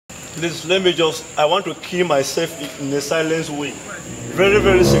Please, let me just, I want to kill myself in a silent way. Very,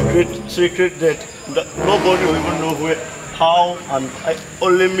 very secret death. Nobody will even know how, and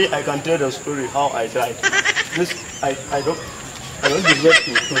only me, I can tell the story, how I died. This, I don't deserve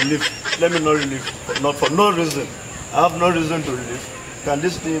to live. Let me not live, not for no reason. I have no reason to live. Can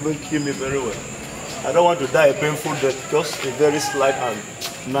this thing even kill me very well? I don't want to die a painful death, just a very slight and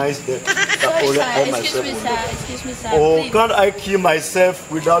nice death. Excuse me, sir. Oh, please. can't I kill myself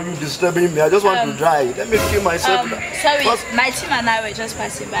without you disturbing me? I just want to die. Let me kill myself. Sorry, my team and I were just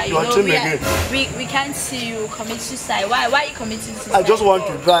passing by. Your team again? We can't see you commit suicide. Why are you committing suicide? I just want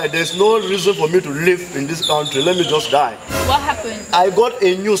to die. There's no reason for me to live in this country. Let me just die. What happened? I got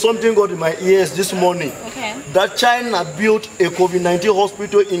something got in my ears this morning. Okay. That China built a COVID-19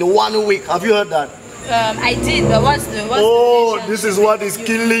 hospital in 1 week. Have you heard that? I did, but what's the this is what is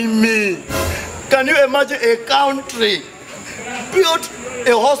killing me. Can you imagine a country built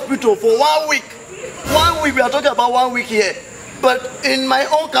a hospital for 1 week? 1 week, we are talking about 1 week here. But in my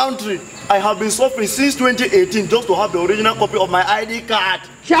own country, I have been suffering since 2018 just to have the original copy of my ID card.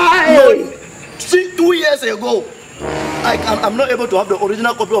 Child! See, 2 years ago, I'm not able to have the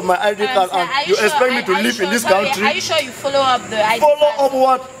original copy of my ID card, and you expect me to live in this country? Are you sure you follow up the ID card? Follow up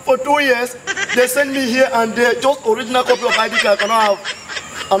what? For 2 years, they send me here and there, just original copy of ID card. I cannot have.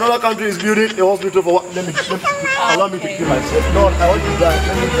 Another country is building a hospital for what? Allow me to kill myself. No, I want to die.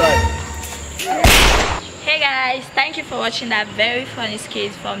 Let me die. Hey guys, thank you for watching that very funny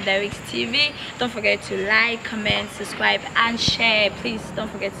skit from Derek's TV. Don't forget to like, comment, subscribe, and share. Please don't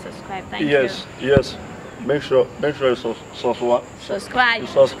forget to subscribe. Thank you. Yes. Make sure you subscribe. Subscribe.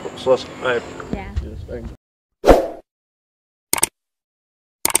 Subscribe. Yeah. Yes, thank you.